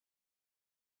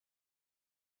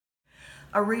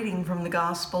A reading from the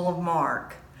Gospel of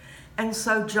Mark. And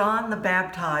so John the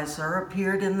Baptizer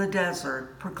appeared in the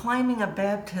desert, proclaiming a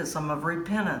baptism of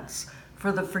repentance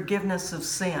for the forgiveness of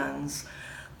sins.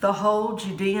 The whole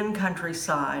Judean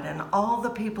countryside and all the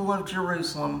people of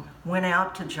Jerusalem went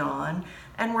out to John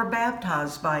and were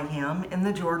baptized by him in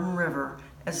the Jordan River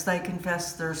as they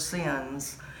confessed their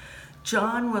sins.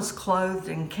 John was clothed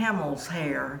in camel's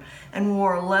hair and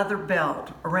wore a leather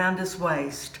belt around his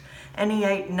waist, and he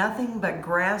ate nothing but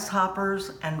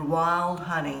grasshoppers and wild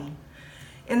honey.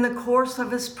 In the course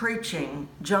of his preaching,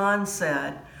 John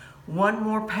said, "One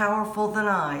more powerful than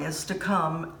I is to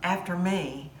come after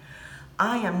me.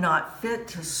 I am not fit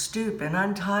to stoop and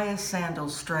untie his sandal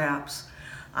straps.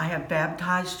 I have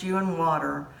baptized you in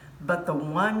water, but the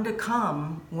one to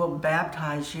come will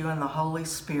baptize you in the Holy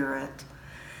Spirit."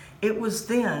 It was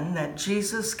then that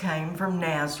Jesus came from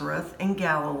Nazareth in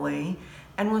Galilee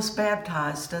and was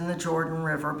baptized in the Jordan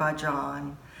River by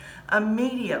John.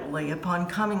 Immediately upon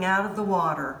coming out of the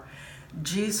water,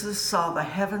 Jesus saw the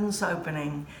heavens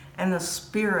opening and the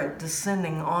Spirit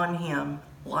descending on him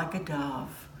like a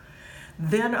dove.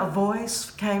 Then a voice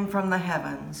came from the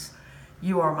heavens,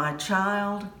 "You are my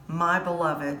child, my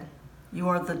beloved. You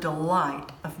are the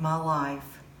delight of my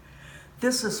life."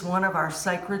 This is one of our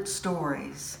sacred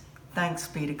stories. Thanks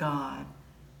be to God.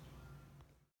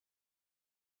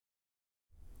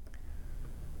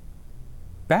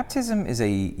 Baptism is a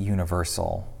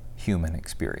universal human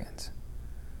experience.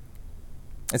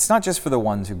 It's not just for the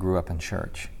ones who grew up in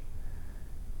church.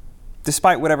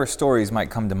 Despite whatever stories might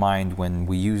come to mind when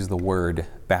we use the word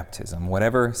baptism,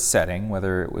 whatever setting,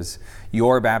 whether it was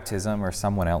your baptism or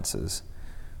someone else's,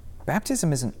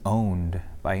 baptism isn't owned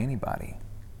by anybody.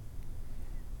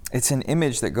 It's an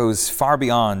image that goes far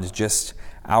beyond just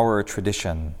our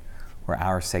tradition or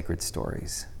our sacred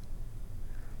stories.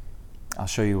 I'll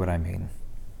show you what I mean.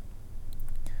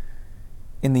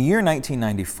 In the year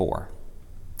 1994,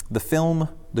 the film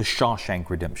The Shawshank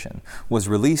Redemption was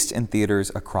released in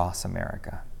theaters across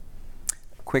America.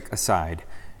 Quick aside,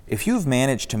 if you've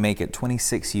managed to make it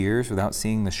 26 years without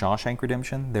seeing The Shawshank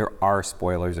Redemption, there are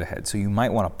spoilers ahead, so you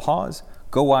might want to pause,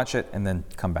 go watch it, and then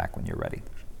come back when you're ready.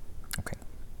 Okay.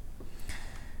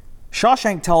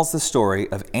 Shawshank tells the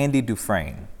story of Andy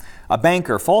Dufresne, a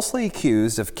banker falsely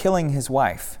accused of killing his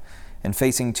wife and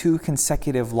facing 2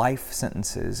 consecutive life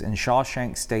sentences in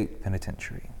Shawshank State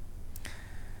Penitentiary.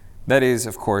 That is,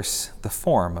 of course, the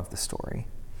form of the story.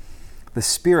 The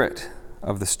spirit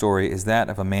of the story is that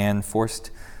of a man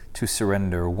forced to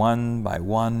surrender one by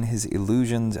one his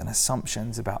illusions and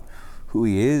assumptions about who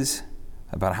he is,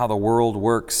 about how the world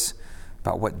works,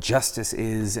 about what justice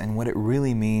is, and what it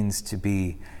really means to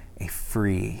be a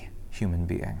free human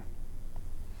being.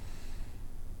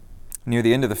 Near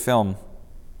the end of the film,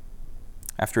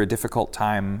 after a difficult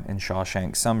time in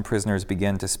Shawshank, some prisoners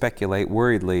begin to speculate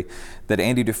worriedly that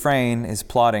Andy Dufresne is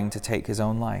plotting to take his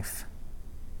own life.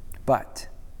 But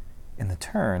in the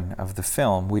turn of the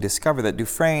film, we discover that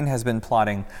Dufresne has been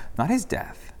plotting not his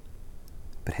death,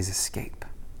 but his escape.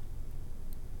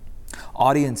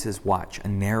 Audiences watch a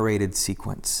narrated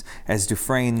sequence as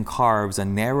Dufresne carves a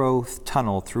narrow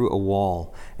tunnel through a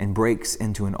wall and breaks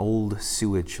into an old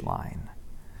sewage line.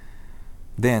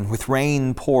 Then, with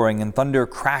rain pouring and thunder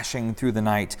crashing through the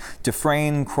night,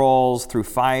 Dufresne crawls through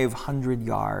 500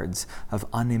 yards of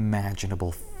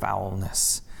unimaginable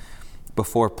foulness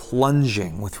before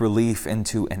plunging with relief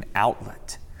into an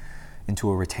outlet,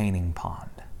 into a retaining pond.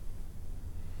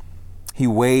 He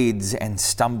wades and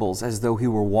stumbles as though he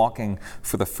were walking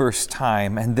for the first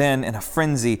time, and then, in a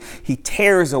frenzy, he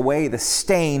tears away the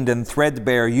stained and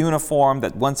threadbare uniform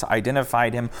that once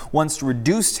identified him, once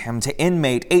reduced him to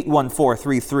inmate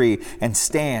 81433, and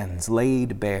stands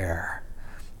laid bare,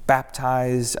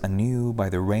 baptized anew by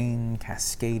the rain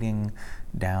cascading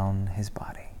down his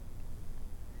body.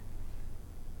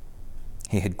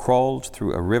 He had crawled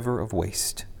through a river of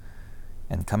waste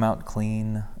and come out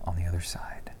clean on the other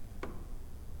side.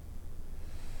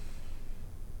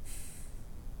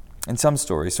 In some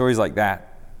stories like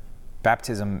that,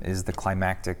 baptism is the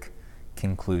climactic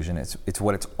conclusion. It's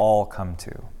what it's all come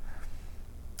to.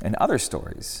 In other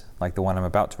stories, like the one I'm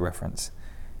about to reference,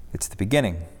 it's the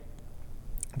beginning,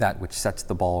 that which sets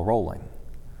the ball rolling.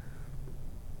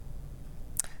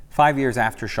 5 years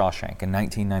after Shawshank, in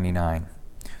 1999,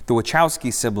 the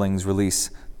Wachowski siblings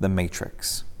release The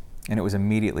Matrix, and it was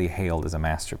immediately hailed as a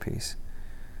masterpiece.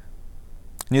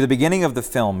 Near the beginning of the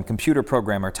film, computer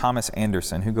programmer Thomas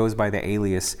Anderson, who goes by the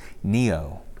alias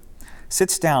Neo,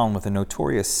 sits down with a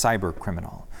notorious cyber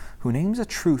criminal who names a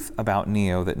truth about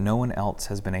Neo that no one else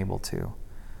has been able to.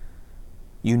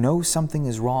 "You know something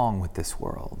is wrong with this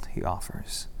world," he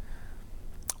offers.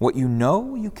 What you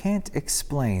know you can't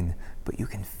explain, but you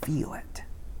can feel it.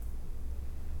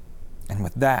 And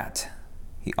with that,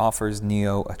 he offers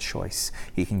Neo a choice.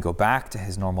 He can go back to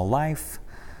his normal life,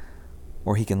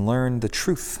 or he can learn the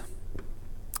truth,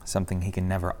 something he can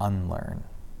never unlearn.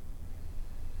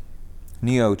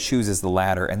 Neo chooses the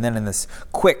latter, and then in this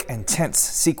quick and tense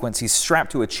sequence, he's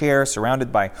strapped to a chair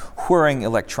surrounded by whirring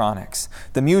electronics.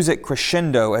 The music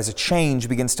crescendo as a change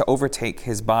begins to overtake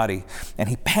his body, and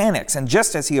he panics, and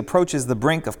just as he approaches the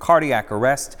brink of cardiac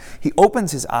arrest, he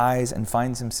opens his eyes and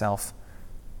finds himself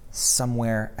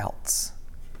somewhere else.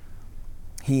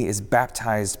 He is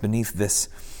baptized beneath this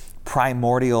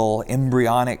primordial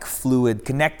embryonic fluid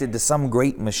connected to some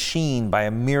great machine by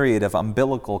a myriad of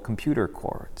umbilical computer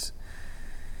cords.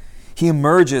 He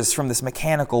emerges from this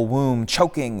mechanical womb,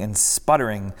 choking and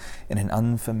sputtering in an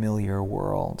unfamiliar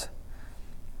world.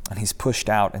 And he's pushed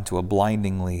out into a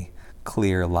blindingly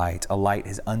clear light, a light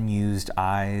his unused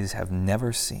eyes have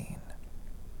never seen.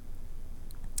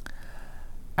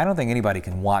 I don't think anybody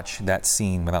can watch that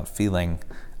scene without feeling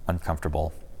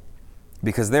uncomfortable,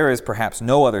 because there is perhaps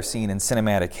no other scene in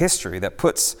cinematic history that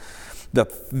puts the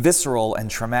visceral and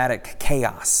traumatic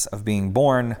chaos of being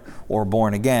born or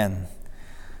born again,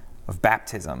 of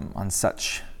baptism, on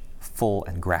such full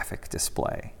and graphic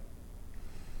display.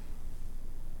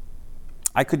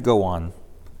 I could go on.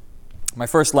 My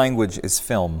first language is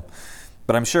film,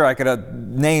 but I'm sure I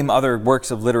could name other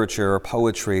works of literature or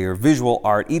poetry or visual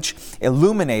art, each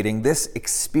illuminating this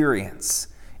experience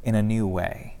in a new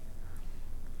way.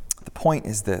 The point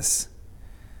is this: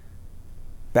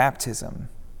 baptism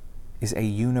is a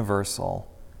universal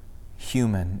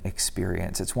human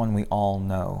experience. It's one we all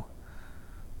know.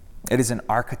 It is an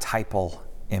archetypal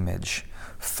image,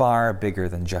 far bigger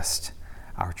than just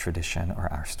our tradition or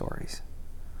our stories.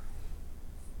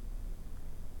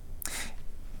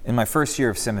 In my first year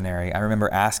of seminary, I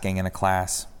remember asking in a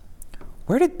class,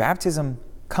 where did baptism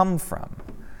come from?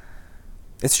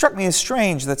 It struck me as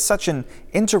strange that such an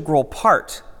integral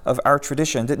part of our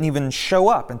tradition didn't even show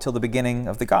up until the beginning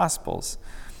of the Gospels.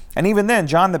 And even then,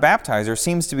 John the Baptizer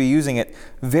seems to be using it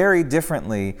very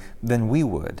differently than we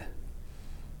would.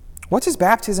 What does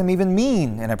baptism even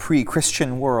mean in a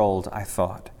pre-Christian world, I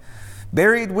thought?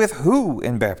 Buried with who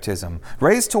in baptism?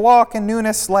 Raised to walk in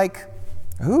newness like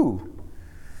who?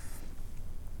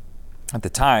 At the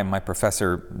time, my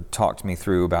professor talked me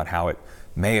through about how it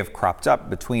may have cropped up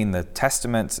between the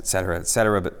Testaments,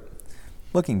 etc., but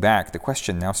looking back, the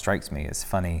question now strikes me as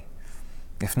funny,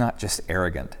 if not just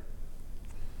arrogant.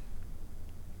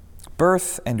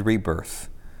 Birth and rebirth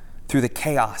through the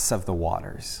chaos of the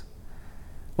waters.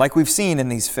 Like we've seen in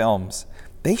these films,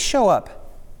 they show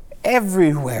up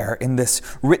everywhere in this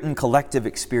written collective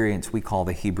experience we call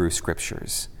the Hebrew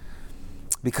Scriptures,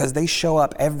 because they show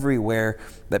up everywhere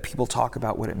that people talk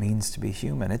about what it means to be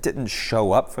human. It didn't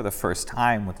show up for the first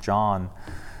time with John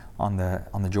on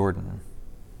the Jordan.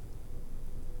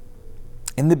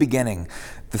 In the beginning,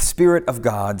 the Spirit of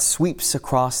God sweeps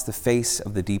across the face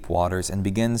of the deep waters and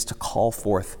begins to call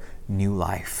forth new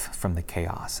life from the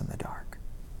chaos and the dark.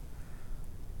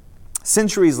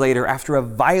 Centuries later, after a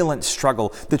violent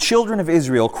struggle, the children of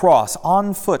Israel cross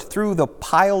on foot through the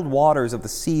piled waters of the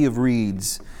Sea of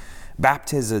Reeds,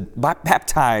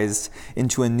 baptized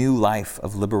into a new life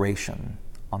of liberation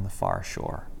on the far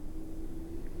shore.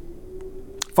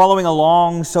 Following a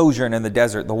long sojourn in the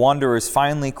desert, the wanderers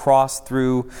finally cross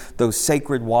through those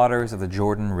sacred waters of the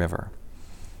Jordan River.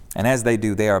 And as they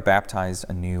do, they are baptized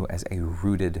anew as a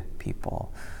rooted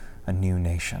people, a new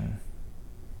nation.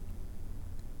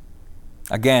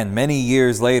 Again, many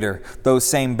years later, those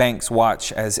same banks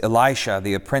watch as Elisha,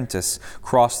 the apprentice,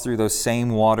 crossed through those same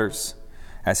waters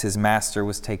as his master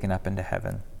was taken up into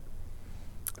heaven.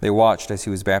 They watched as he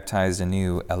was baptized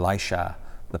anew, Elisha,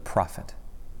 the prophet.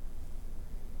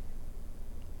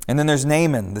 And then there's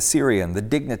Naaman, the Syrian, the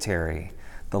dignitary,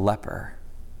 the leper.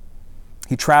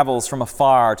 He travels from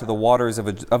afar to the waters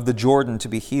of the Jordan to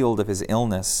be healed of his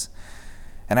illness.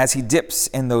 And as he dips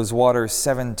in those waters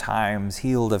 7 times,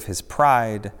 healed of his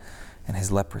pride and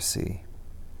his leprosy,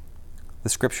 the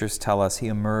Scriptures tell us he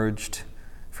emerged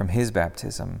from his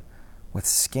baptism with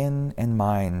skin and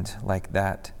mind like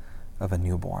that of a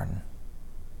newborn.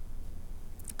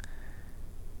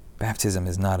 Baptism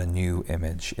is not a new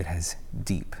image. It has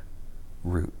deep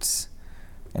roots.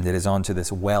 And it is onto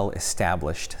this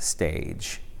well-established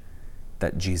stage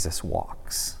that Jesus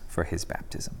walks for his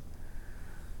baptism.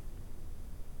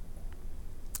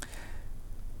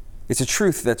 It's a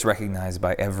truth that's recognized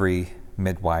by every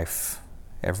midwife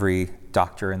every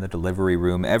doctor in the delivery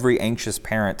room, every anxious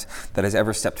parent that has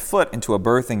ever stepped foot into a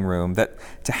birthing room, that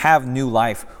to have new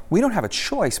life, we don't have a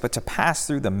choice but to pass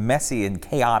through the messy and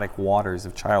chaotic waters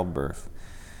of childbirth,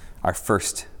 our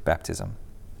first baptism.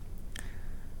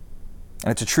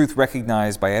 And it's a truth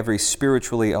recognized by every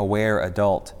spiritually aware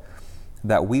adult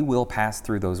that we will pass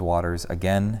through those waters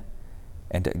again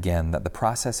and again, that the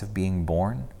process of being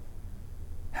born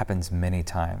happens many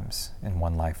times in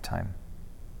one lifetime.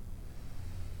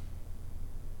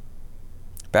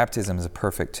 Baptism is a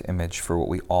perfect image for what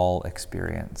we all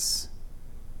experience.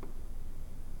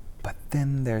 But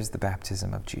then there's the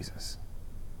baptism of Jesus.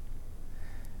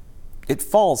 It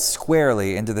falls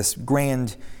squarely into this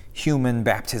grand human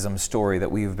baptism story that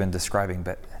we've been describing,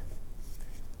 but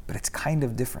it's kind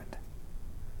of different.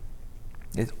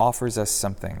 It offers us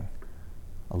something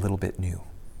a little bit new.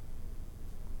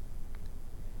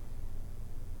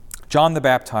 John the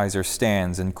Baptizer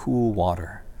stands in cool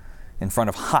water in front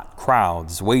of hot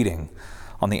crowds waiting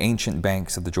on the ancient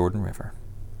banks of the Jordan River,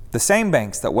 the same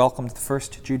banks that welcomed the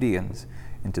first Judeans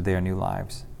into their new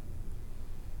lives.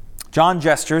 John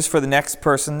gestures for the next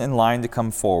person in line to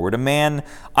come forward, a man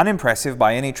unimpressive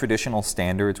by any traditional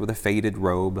standards with a faded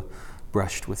robe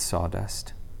brushed with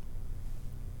sawdust.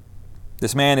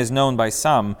 This man is known by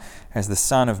some as the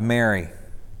son of Mary,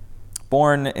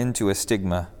 born into a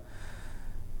stigma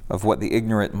of what the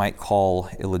ignorant might call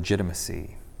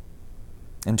illegitimacy,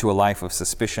 into a life of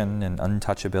suspicion and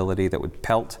untouchability that would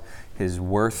pelt his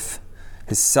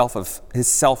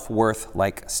self-worth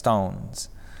like stones.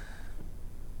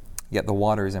 Yet the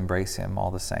waters embrace him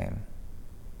all the same.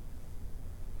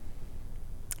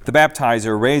 The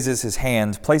baptizer raises his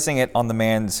hand, placing it on the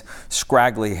man's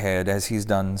scraggly head, as he's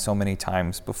done so many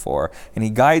times before, and he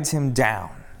guides him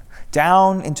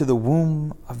down into the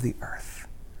womb of the earth.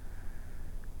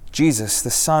 Jesus, the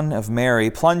son of Mary,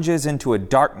 plunges into a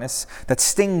darkness that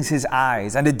stings his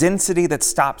eyes and a density that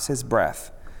stops his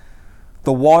breath.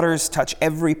 The waters touch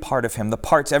every part of him, the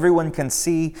parts everyone can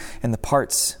see and the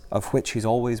parts of which he's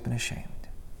always been ashamed.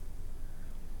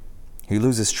 He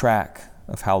loses track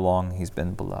of how long he's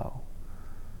been below,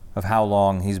 of how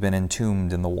long he's been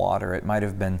entombed in the water. It might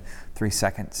have been 3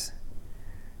 seconds.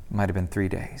 It might have been 3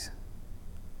 days.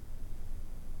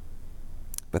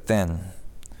 But then,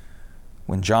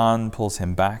 when John pulls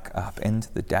him back up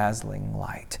into the dazzling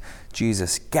light,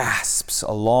 Jesus gasps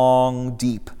a long,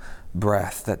 deep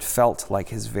breath that felt like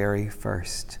his very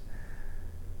first.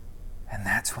 And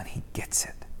that's when he gets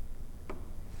it.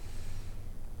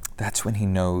 That's when he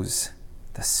knows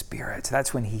the Spirit.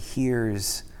 That's when he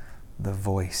hears the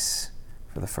voice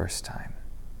for the first time.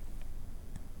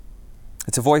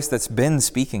 It's a voice that's been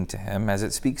speaking to him, as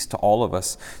it speaks to all of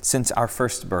us since our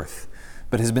first birth,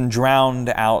 but has been drowned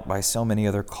out by so many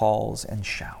other calls and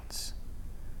shouts.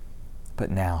 But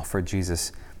now, for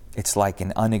Jesus, it's like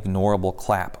an unignorable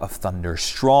clap of thunder,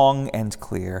 strong and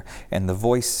clear, and the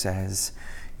voice says,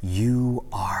 "You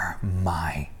are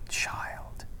my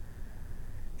child,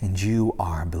 and you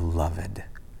are beloved,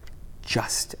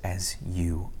 just as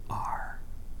you are.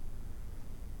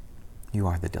 You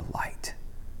are the delight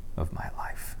of my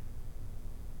life."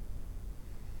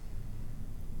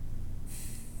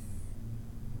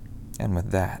 And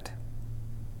with that,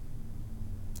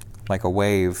 like a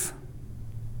wave,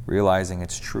 realizing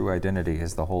its true identity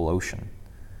as the whole ocean,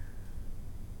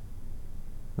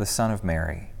 the Son of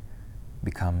Mary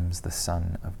becomes the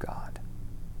Son of God.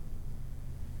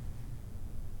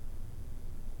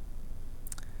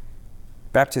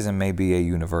 Baptism may be a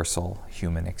universal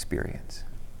human experience,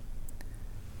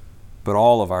 but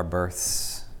all of our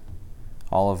births,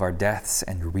 all of our deaths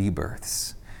and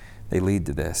rebirths, they lead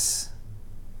to this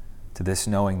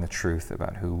knowing the truth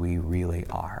about who we really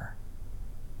are,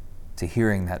 to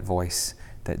hearing that voice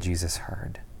that Jesus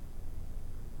heard,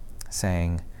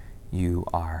 saying, "You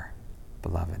are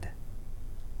beloved,"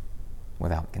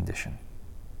 without condition.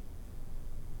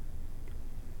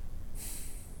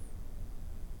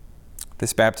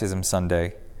 This Baptism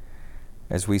Sunday,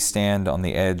 as we stand on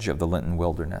the edge of the Lenten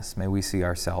wilderness, may we see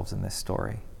ourselves in this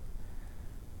story.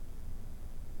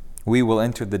 We will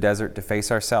enter the desert to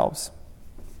face ourselves,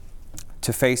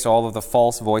 to face all of the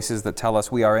false voices that tell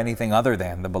us we are anything other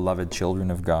than the beloved children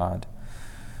of God.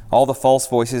 All the false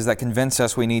voices that convince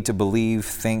us we need to believe,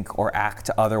 think, or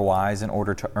act otherwise in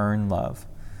order to earn love.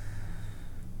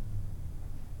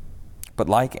 But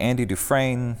like Andy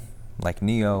Dufresne, like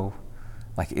Neo,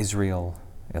 like Israel,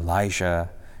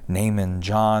 Elijah, Naaman,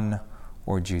 John,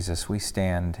 or Jesus, we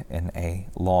stand in a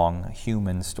long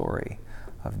human story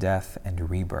of death and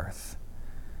rebirth.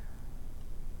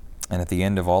 And at the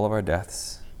end of all of our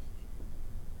deaths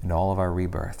and all of our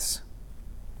rebirths,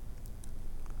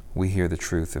 we hear the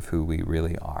truth of who we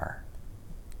really are.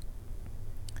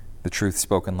 The truth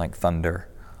spoken like thunder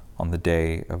on the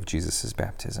day of Jesus'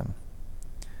 baptism.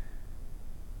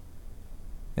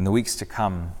 In the weeks to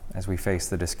come, as we face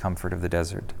the discomfort of the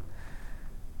desert,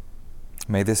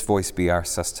 may this voice be our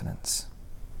sustenance.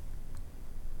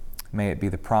 May it be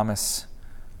the promise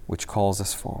which calls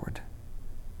us forward.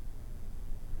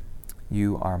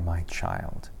 You are my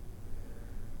child,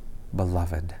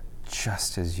 beloved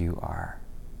just as you are.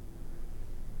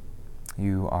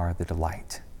 You are the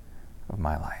delight of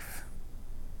my life.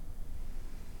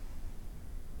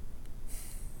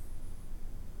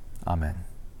 Amen.